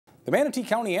The Manatee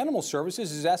County Animal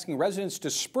Services is asking residents to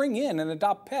spring in and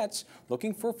adopt pets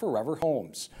looking for forever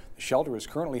homes. The shelter is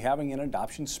currently having an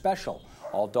adoption special.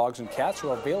 All dogs and cats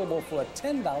are available for a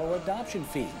 $10 adoption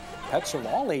fee. Pets of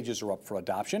all ages are up for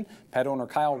adoption. Pet owner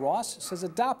Kyle Ross says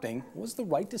adopting was the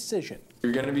right decision.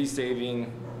 You're going to be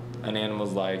saving an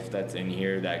animal's life that's in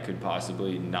here that could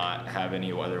possibly not have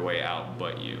any other way out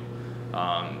but you.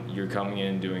 You're coming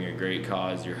in doing a great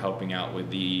cause. You're helping out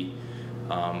with the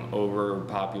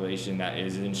overpopulation that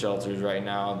is in shelters right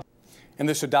now. And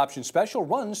this adoption special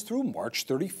runs through March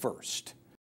 31st.